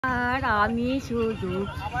আর আমি শুধু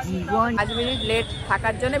জীবন। 5 minute late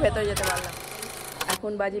থাকার জন্য ভেতরে যেতে পারলাম।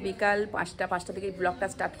 এখন বাজে বিকাল 5টা থেকে ব্লগটা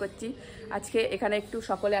স্টার্ট করছি। আজকে এখানে একটু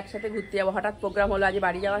সকলে একসাথে ঘুরতে যাবো। হঠাৎ প্রোগ্রাম হলো, আজ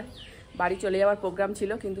বাড়ি চলে যাওয়ার প্রোগ্রাম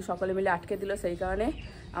ছিল, কিন্তু সকলে মিলে আটকে দিল, সেই কারণে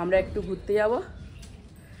আমরা একটু ঘুরতে যাব।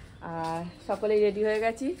 আর সকলেই রেডি হয়ে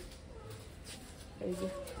গেছি। এই যে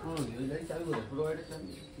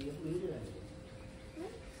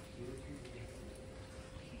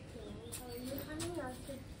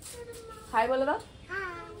হাই বলো দাও,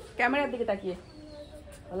 ক্যামেরার দিকে তাকিয়ে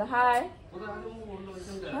বলো হাই।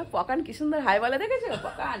 হ্যাঁ, পকান কি সুন্দর হাই বলে, দেখেছো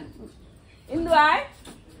পকান? ইন্দু আয়,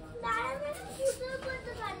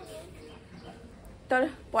 তোর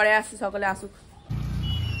পরে আসছি, সকলে আসুক।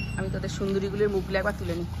 আমি তোদের সুন্দরীগুলির মুখগুলো একবার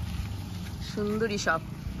তুলে নিই। সুন্দরী সব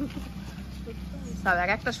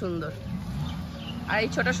এক একটা সুন্দর। আর এই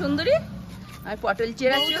ছোট সুন্দরী আর পটল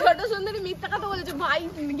চেরা ছোট সুন্দরী মিথ্যা কথা বলেছে ভাই,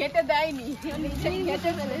 ঘেটে দেয়নি,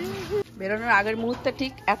 বেরোনোর আগের মুহূর্তে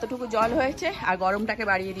ঠিক এতটুকু জল হয়েছে আর গরমটাকে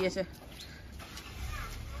বাড়িয়ে দিয়েছে।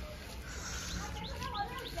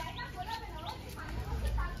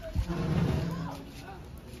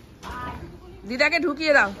 দিদাকে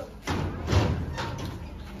ঢুকিয়ে দাও।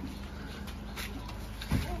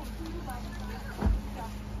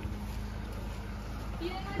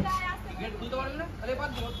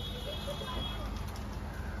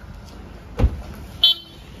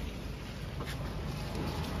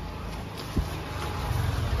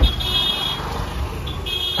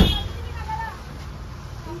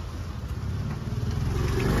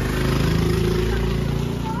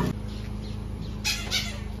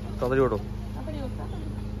 তাড়াতাড়ি ওঠো।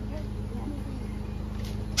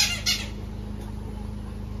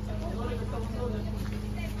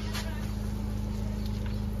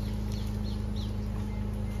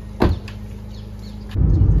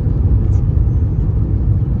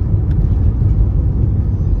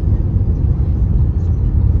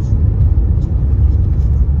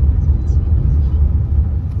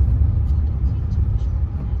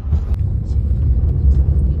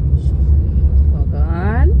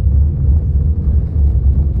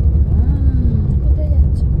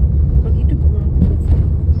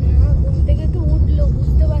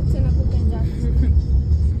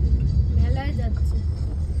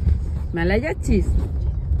 মেলায় যাচ্ছিস?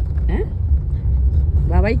 হ্যাঁ,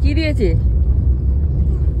 বাবাই কি দিয়েছে?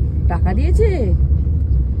 টাকা দিয়েছে?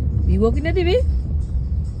 ভিভো কিনে দিবি?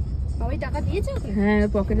 বাবাই টাকা দিয়েছে? হ্যাঁ,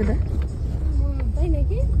 পকেটে দে। তাই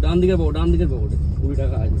নাকি? ডান দিকের পকেটে 20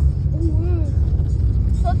 টাকা আছে।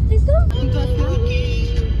 সত্যি তো?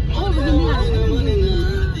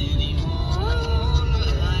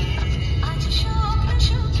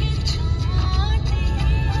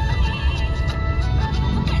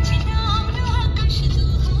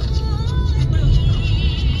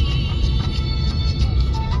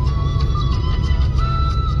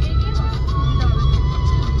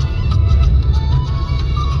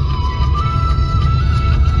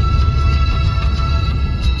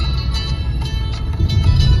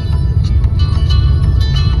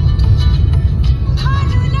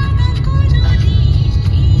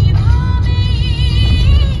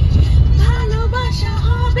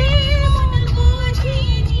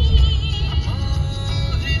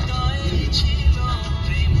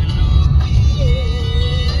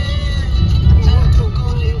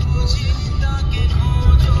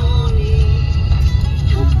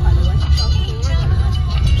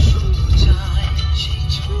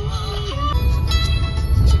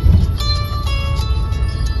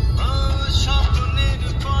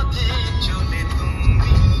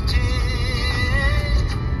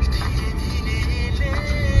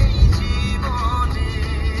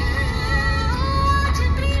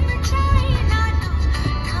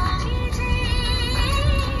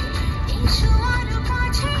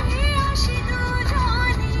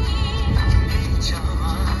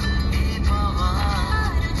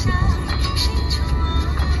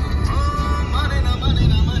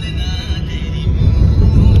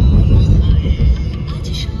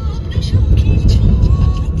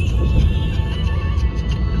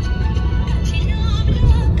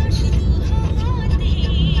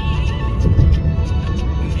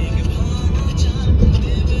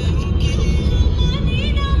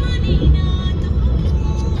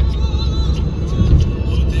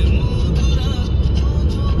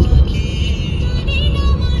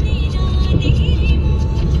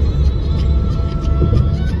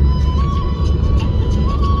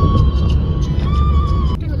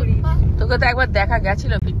 তোকে তো একবার দেখা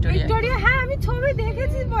গেছিল ভিক্টোরিয়া। হ্যাঁ, আমি ছবি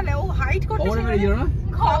দেখেছি বলে ও হাইট করতে খবরে বেরিয়েছিল না?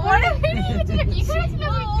 খবরে বেরিয়েছিল। কি করেছিল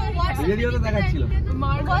ভিডিওতে দেখাচ্ছিল।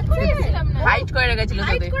 মার কথা ছিলাম না, হাইট করে রেখেছিল তোদের।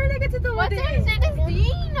 হাইট করে রেখেছে তো ওদের স্ট্যাটাস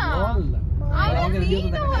দিই না।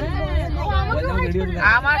 রেডিওতে দেখা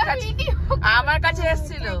আমার কাছে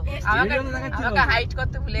এসেছিল, আমাকে হাইট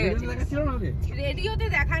করতে ভুলে গেছি। রেডিওতে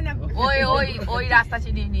দেখায় না। ওই রাস্তা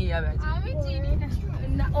চিনিয়ে নিয়ে যাবে। আমি চিনি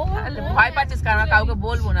না। ভয় পাচ্ছিস কারণ কাউকে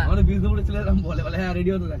বলবো না। আমরা বিজুপুরে ছেলে বলে হ্যাঁ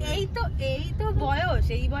রেডিওতে দেখা। এই তো বয়স,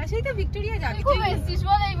 এই বয়সেই তো ভিক্টোরিয়া যাবে। খুব এসছিস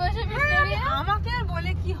বল এই বয়সে ভিক্টোরিয়া? আমাকে আর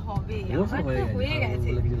বলে কি হবে, আমার তো হয়ে গেছে,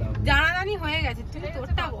 জানাজানি হয়ে গেছে। তুই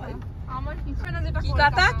তোরটা বল। আমার কিছু না, যেটা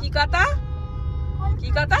কি কথা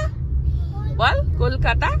বল।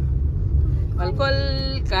 কলকাতা বল,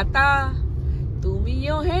 কলকাতা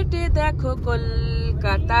তুমিও হেঁটে দেখো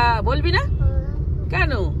কলকাতা। বলবি না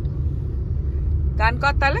কেন? গান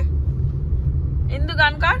কর তাহলে, ইন্দু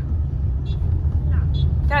গান কর।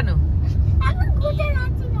 কেন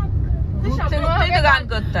গান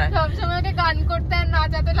করতে হয়? সবসময় ওকে গান করতে আর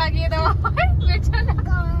নাচাতে লাগিয়ে দেওয়া হয় পেছনে।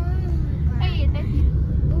 এই এটা কি?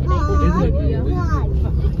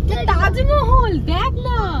 তাজমহল দেখ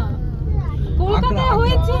না, কলকাতায়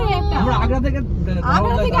হয়েছে একটা। আমরা আগ্রা থেকে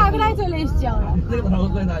আগ্রায় চলে এসেছি আমরা।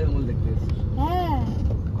 তাজমহল দেখতে এসেছি। হ্যাঁ,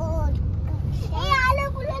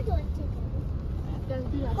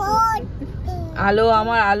 আলো,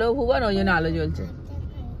 আমার আলো ভুবন, ওই জন্য আলো জ্বলছে।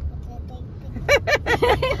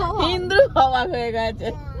 ইন্দ্র অবাক হয়ে গেছে।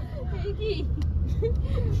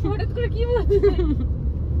 হঠাৎ করে কি বলছে?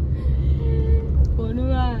 বনু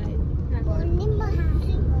ভাই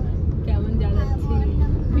কেমন জ্বালাচ্ছি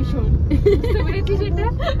ভীষণ, বুঝতে পেরেছিস এটা?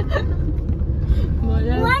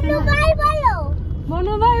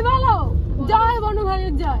 বনু ভাই বলো জয়, বনু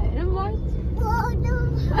ভাইয়ের জয়। এরকম বল।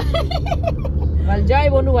 বল জয়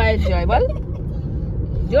বনু ভাইয়ের জয়, বল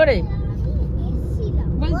জোরে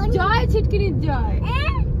বল জয় ছিটকিনির জয়।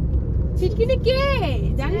 ছিটকিনি কে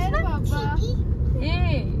জানিস না?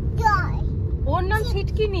 ওর নাম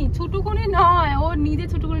ছিটকিনি, ছুটুকুনি নয়। ওর নিজে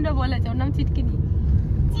ছুটুকুনিটা বলেছে, ওর নাম ছিটকিনি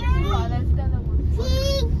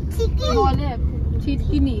বলে।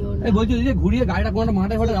 ছিটকিনি ওর নাম। বলছি যে ঘুরিয়ে গাড়িটা কোনটা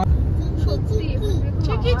মাঠে ফেলে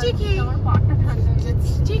চিকি চিকি, আমার পাটা ঠান্ডা হয়ে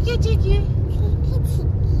যাচ্ছে। চিকি চিকি।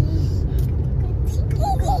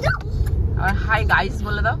 আর হাই গাইস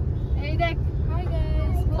বলে দাও। এই দেখ, হাই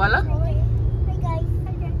গাইস বলো।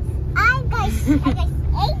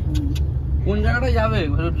 কোন জায়গাটায় যাবে?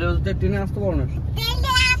 ট্রেনে আসতে পারো না?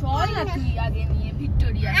 চল না তুই আগে নিয়ে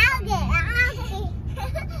ভিক্টোরিয়া।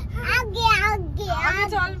 আগে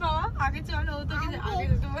চল বাবা, আগে চল। ও তোকে আগে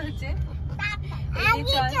যেতে বলছে।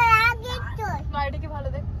 গাড়িটাকে ভালো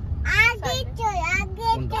দেখ।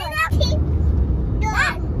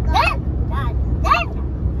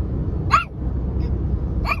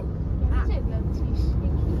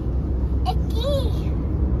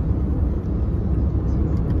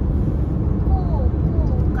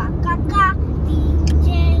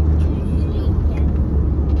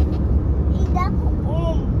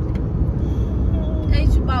 এই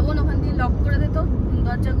বাবন ওখান দিয়ে লক করে দে তো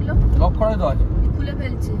দরজাগুলো। লক করে তো আছে, খুলে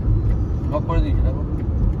ফেলছে। লক করে দিয়েছি দেখো।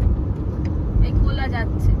 এই খোলা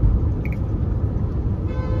যাচ্ছে।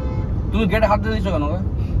 তুমি গেটে হাত দিয়ে দিচ্ছ কেন?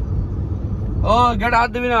 ও গেটে হাত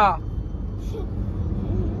দিবি না,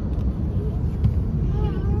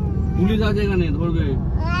 পুলিশ আছে এখানে, ধরবে।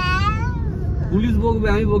 পুলিশ বকবে,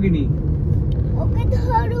 আমি বকিনি। ওকে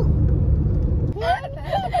ধরো।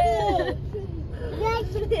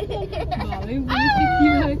 আমি বলেছি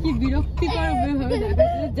কিভাবে কি বিরক্তিকর ভাবে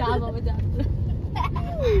দেখাচ্ছিল। যা বাবা যা,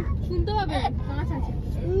 শুনতে পাবে, কাঁচ আছে।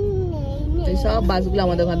 এই সব বাসগুলো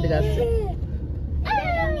আমাদের ওখান থেকে আসছে,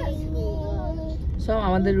 সব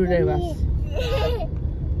আমাদের রুটের বাস।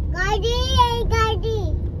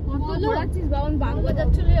 ঘোরাচ্ছিস বাবন, বাগবাজার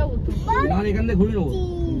চলে যাবো তো। না এখান থেকে ঘুরে নেবো,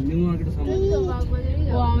 নিউ মার্কেটের সামনে। বাগবাজারই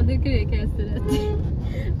ও আমাদেরকে রেখে আসতে যাচ্ছে।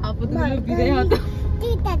 আপাতত বিদায় হতো।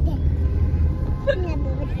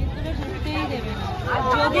 আর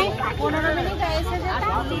যদি 15 মিনিট এসে যেত,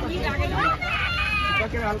 3 মিনিট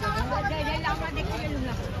আগে আমরা দেখতে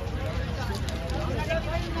গেলাম।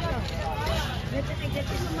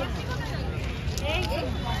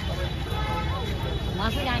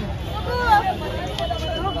 মাসি যাই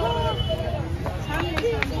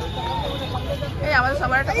এই আমাদের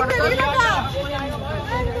সবার একটা ফটো তোল।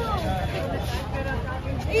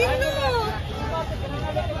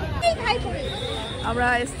 আমরা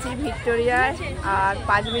এসছি ভিক্টোরিয়ায়, আর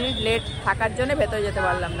 5 মিনিট লেট থাকার জন্য ভেতরে যেতে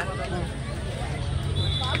পারলাম না।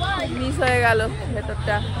 মিস হয়ে গেল,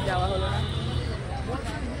 ভেতরটা যাওয়া হলো না।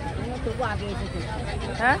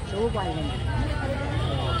 হ্যাঁ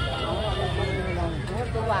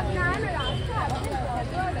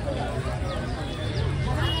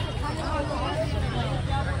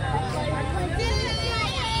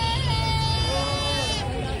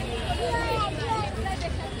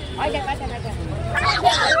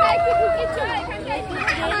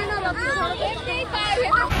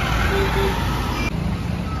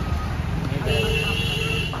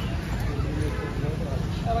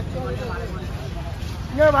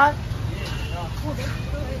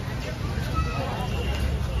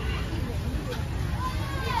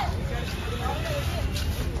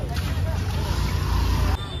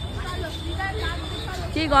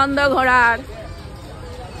কি গন্ধ ঘোড়ার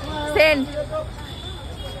সেন্ট।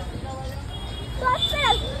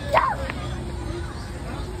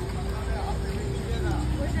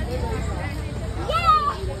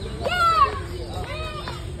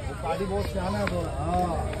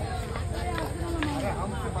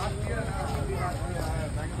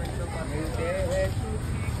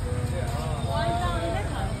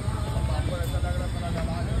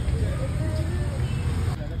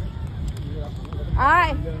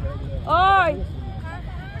 আয় ওই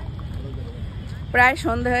প্রায়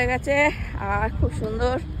সন্ধে হয়ে গেছে আর খুব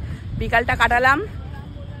সুন্দর বিকালটা কাটালাম।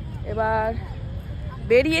 এবার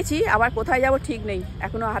বেরিয়েছি, আবার কোথায় যাব ঠিক নেই,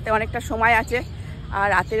 এখনো হাতে অনেকটা সময় আছে। আর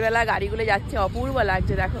রাতের বেলা গাড়িগুলো যাচ্ছে, অপূর্ব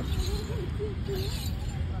লাগছে, দেখো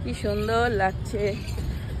কি সুন্দর লাগছে।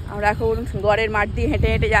 আমরা এখন গড়ের মাঠ দিয়ে হেঁটে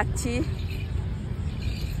হেঁটে যাচ্ছি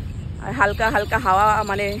আর হালকা হালকা হাওয়া,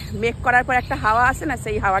 মানে মেঘ করার পর একটা হাওয়া আসে না,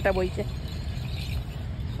 সেই হাওয়াটা বইছে।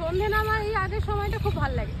 সন্ধে নামার এই আগের সময়টা খুব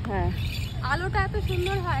ভালো লাগে। হ্যাঁ, আলোটা এত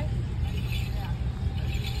সুন্দর হয়।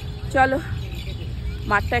 চলো,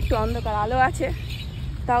 মাঠটা একটু অন্ধকার, আলো আছে,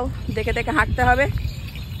 তাও দেখে দেখে হাঁটতে হবে।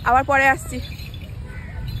 আবার পরে আসছি।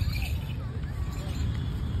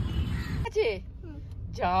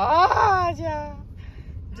 যা যা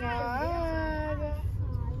যা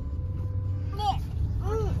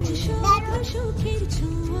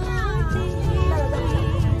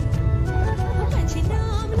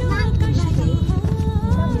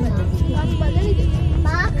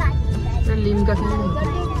লিমকা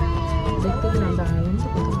দেখতে কিনা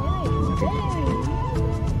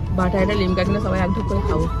বাটা, এটা লিমকা কিনে সবাই এক ঢুক করে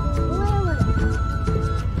খাবো।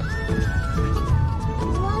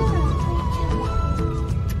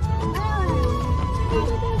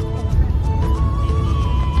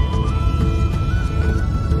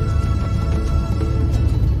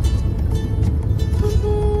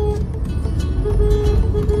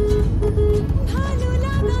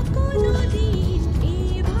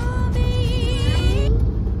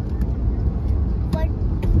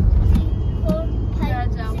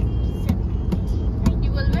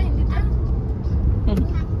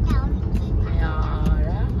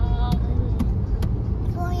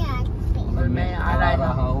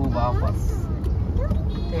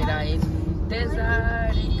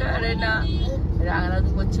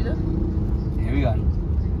 করছিল হেভি গান।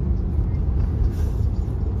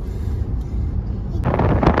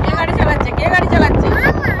 কে গাড়ি চালাচ্ছে? কে গাড়ি চালাচ্ছে?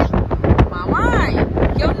 মামাই।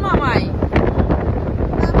 কেমন মামাই?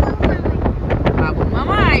 বাবু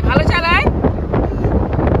মামাই ভালো চালায়?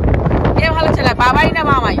 কে ভালো চালায়, বাবাই না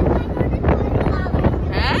মামাই?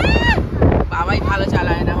 হ্যাঁ, বাবাই ভালো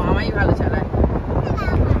চালায় না, মামাই ভালো চালায়।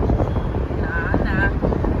 না না,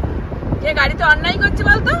 কে গাড়িতে অন্যায় করছে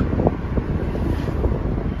বলতো?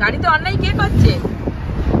 গাড়িতে অন্যায় কে করছে?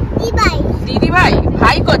 দিদি ভাই।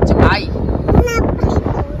 ভাই করছে, ভাই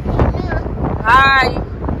ভাই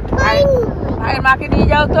ভাই ভাইয়ের মাকে নিয়ে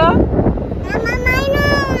যাও তো।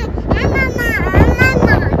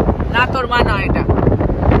 না তোর মা নয় এটা,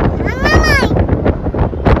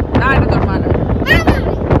 না এটা তোর মা নয়।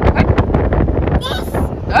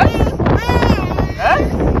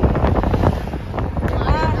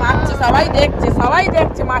 মারছে, সবাই দেখছে, সবাই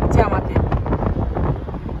দেখছে, মারছে আমাকে।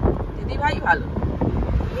 দিদি ভাই ভালো,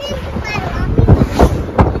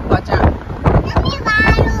 পচা।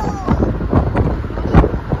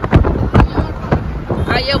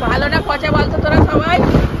 আইও ভালো না পচা বলতো তোরা সবাই?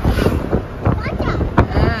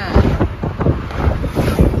 হ্যাঁ,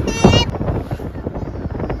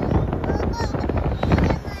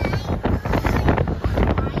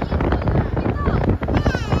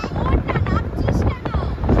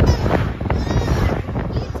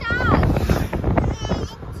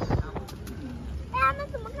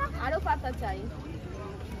 আরো পাতা চাই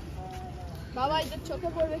বাবা, এটা চোখে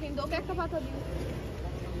পড়বে কিন্তু। ওকে একটা পাতা দিই।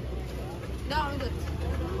 দাও, আমি যাচ্ছি।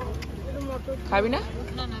 খাবি না?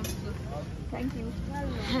 না না, থ্যাংক ইউ।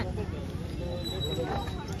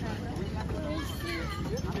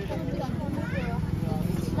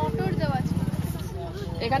 মটর দেওয়া আছে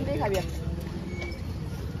এখান থেকে খাবি একটা।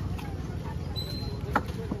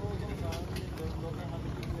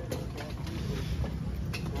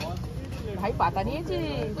 ভাই পাতা নিয়েছি।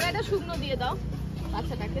 তুমি একটা শুকনো দিয়ে দাও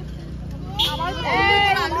বাচ্চাটাকে।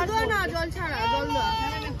 না, জল ছাড়া, জল দাও।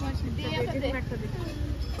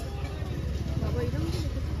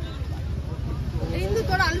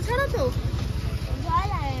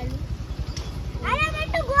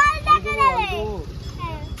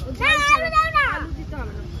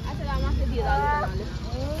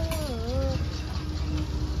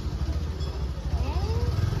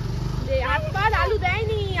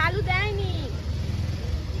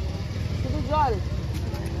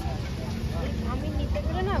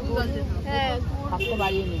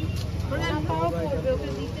 বাড়িয়ে নিবি।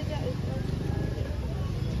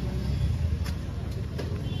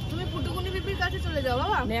 তুমি ফুটুকুনি বিপির কাছে চলে যাও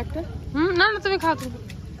বাবা। নে একটা। না না তুমি খাও তুমি।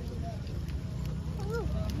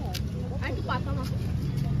 একটু পাতা মাখো।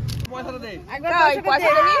 পয়সাটা দে। একবার এই পয়সা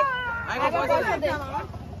দিবি? একবার পয়সা দে।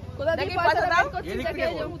 কোথা থেকে পয়সা দাও? এদিক থেকে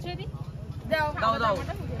বল। মুছে দি। দাও দাও।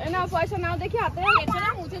 এই নাও পয়সা নাও দেখি হাতে। পেছনে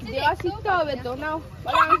মুছেছি দেওয়া শিখতে হবে তো। নাও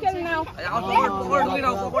বলো আঙ্কেল নাও। আর পকেটে ঢুকিয়ে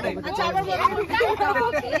দাও পকেটে। আচ্ছা আবার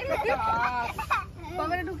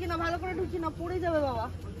পকেটে ঢুকি না, ভালো করে ঢুকি না, পড়ে যাবে বাবা।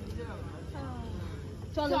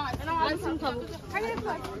 চলো আইসক্রিম খাবো।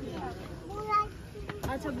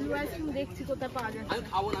 আচ্ছা ব্লু আইসক্রিম দেখছি কোথায় পাওয়া যায়। আমি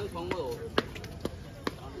খাবো না, আমি সঙ্গ দেবো।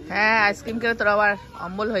 হ্যাঁ আইসক্রিম খেলে তোর আবার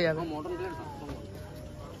অম্বল হয়ে যাবে। মটন প্লেট সঙ্গ।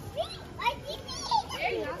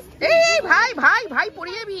 এই ভাই ভাই ভাই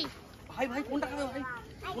পড়ে যাবি। ভাই ভাই কোনটা খাবে ভাই?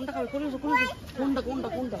 কোনটা খাবে? কোনটা কোনটা কোনটা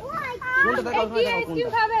কোনটা কোনটা দেখাও কোনটা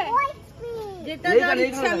খাবে যেটা যার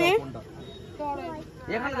ইচ্ছা নে।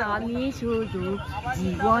 আমি শুধু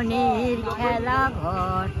জীবনের খেলা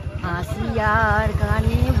ঘর হাসি আর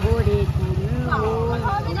গানে ভরে তুলবো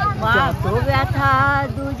কত ব্যথা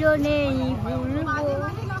দুজনেই ভুলবো।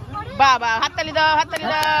 বাবা হাততালি দাও হাততালি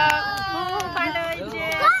দাও।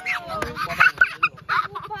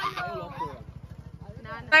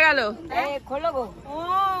 গেল খোলো গো।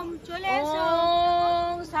 ওম চলে এসো।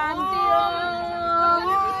 ওম শান্তি ওম।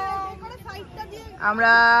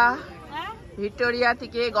 আমরা ভিক্টোরিয়া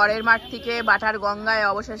থেকে গড়ের মাঠ থেকে বাটার গঙ্গায়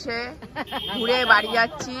অবশেষে ঘুরে বাড়ি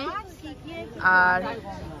যাচ্ছি। আর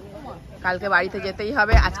কালকে বাড়িতে যেতেই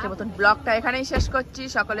হবে। আজকের মতন ব্লগটা এখানেই শেষ করছি।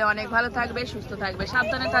 সকলে অনেক ভালো থাকবে, সুস্থ থাকবে,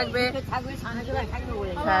 সাবধানে থাকবে।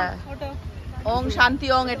 হ্যাঁ ওং শান্তি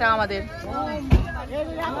ওং, এটা আমাদের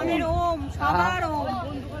আমাদের ওম, সবার ওম,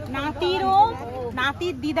 নাতির ওম,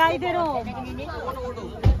 নাতির দিদাইদের ওম।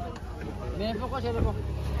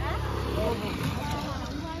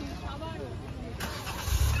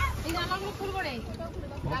 এই জামাগুলো খুলবো রে।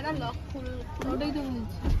 দাদা লক খুল, ওটাই তো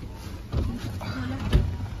বলছি।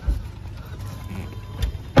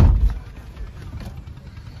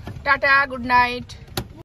 Tata, good night.